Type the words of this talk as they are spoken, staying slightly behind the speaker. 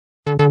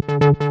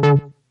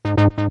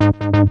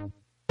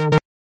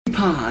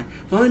Pie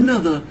for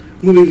another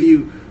movie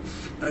review.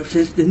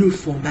 Since the new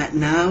format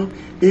now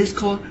is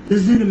called the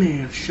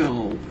Cinematic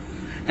Show.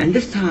 And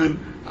this time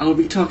I'll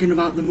be talking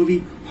about the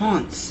movie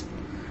Haunts.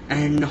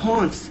 And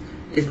Haunts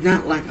is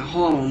not like a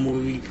horror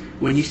movie.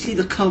 When you see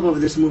the cover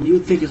of this movie, you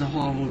would think it's a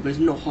horror movie, but it's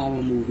no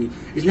horror movie.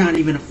 It's not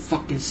even a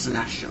fucking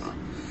slasher.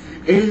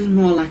 It is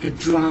more like a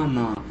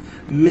drama,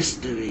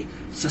 mystery,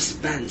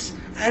 suspense,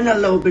 and a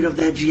little bit of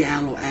that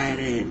giallo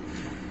added in.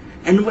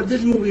 And what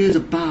this movie is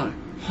about,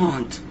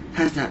 Haunt,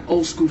 has that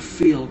old school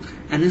feel,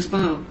 and it's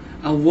about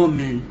a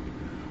woman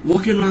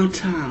walking around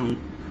town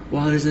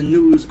while there's a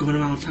news going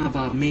around town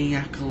about a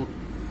maniacal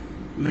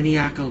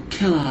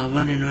killer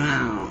running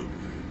around,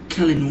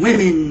 killing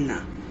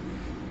women,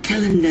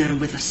 killing them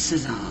with a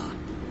scissor.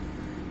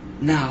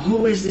 Now,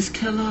 who is this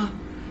killer?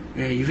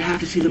 You have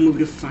to see the movie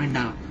to find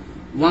out.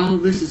 While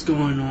this is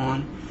going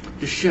on,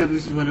 the sheriff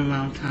is running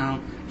around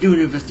town doing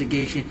an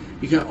investigation.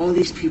 You got all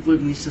these people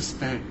being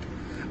suspect.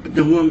 But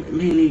the woman,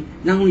 mainly,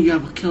 not only you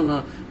have a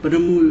killer, but the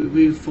movie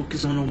really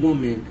focuses on a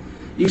woman.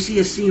 You see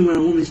a scene where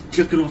a woman is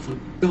jerking off a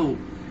goat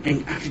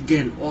and actually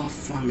getting off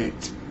from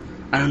it.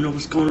 I don't know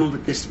what's going on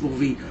with this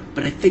movie,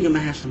 but I think it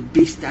might have some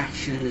beast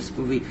action in this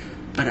movie,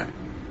 but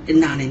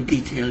not in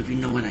detail, if you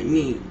know what I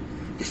mean.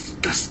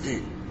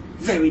 Disgusting.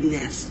 Very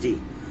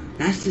nasty.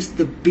 That's just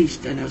the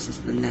beast that knows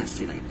something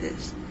nasty like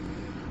this.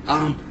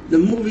 The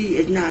movie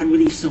is not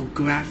really so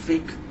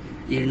graphic.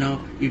 You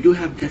know, you do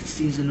have death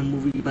scenes in the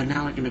movie, but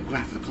not like in a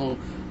graphical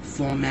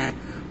format.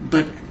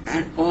 But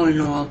all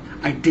in all,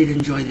 I did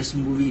enjoy this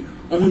movie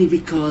only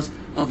because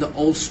of the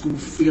old school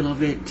feel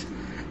of it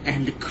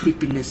and the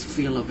creepiness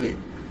feel of it.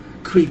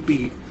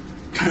 Creepy,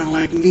 kind of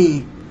like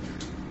me.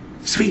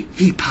 Sweet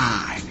Heat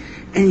Pie.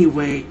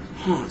 Anyway,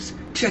 Haunts,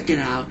 check it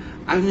out.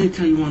 I'm going to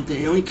tell you one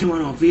thing. It only came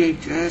out on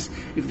VHS.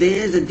 If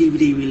there is a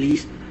DVD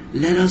release,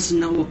 let us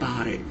know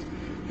about it.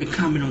 And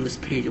comment on this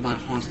page about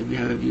Haunts if you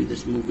have reviewed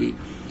this movie.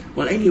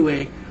 Well,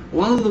 anyway,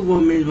 while the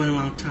woman is running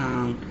around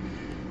town,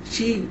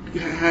 she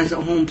has her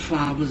own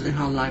problems in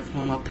her life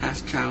from her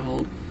past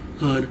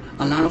childhood.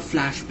 A lot of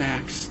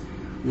flashbacks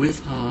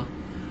with her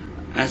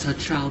as her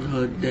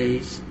childhood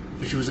days,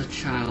 when she was a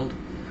child.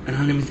 And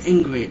her name is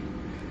Ingrid.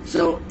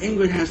 So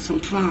Ingrid has some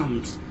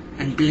problems.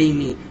 And believe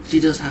me,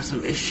 she does have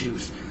some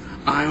issues.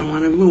 I don't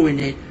want to ruin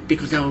it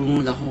because that will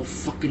ruin the whole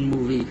fucking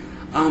movie.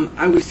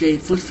 I would say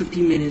first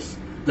 15 minutes,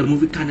 the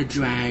movie kind of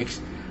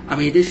drags. I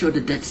mean, it did show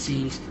the death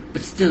scenes,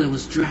 but still it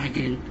was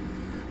dragging.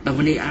 But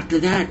after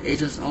that,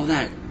 it's just all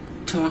that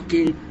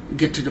talking,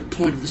 get to the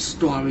point of the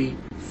story,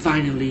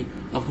 finally,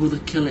 of who the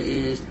killer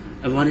is,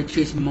 a running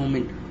chase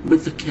moment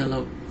with the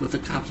killer, with the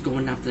cops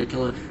going after the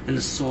killer in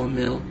the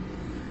sawmill.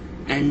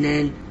 And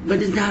then,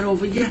 but it's not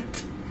over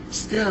yet.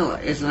 Still,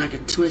 it's like a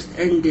twist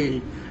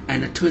ending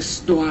and a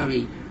twist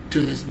story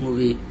to this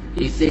movie.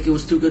 You think it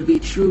was too good to be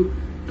true?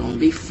 Don't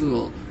be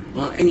fooled.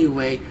 Well,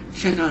 anyway,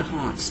 check out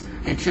Haunts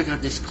and check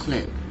out this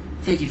clip.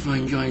 Thank you for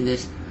enjoying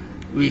this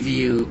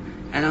review,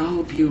 and I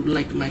hope you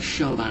liked my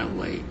show, by the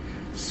way.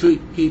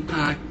 Sweet Heat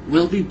Pie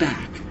will be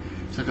back,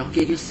 so don't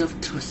get yourself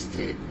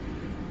twisted.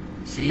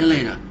 See you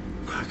later,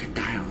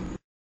 Crocodile.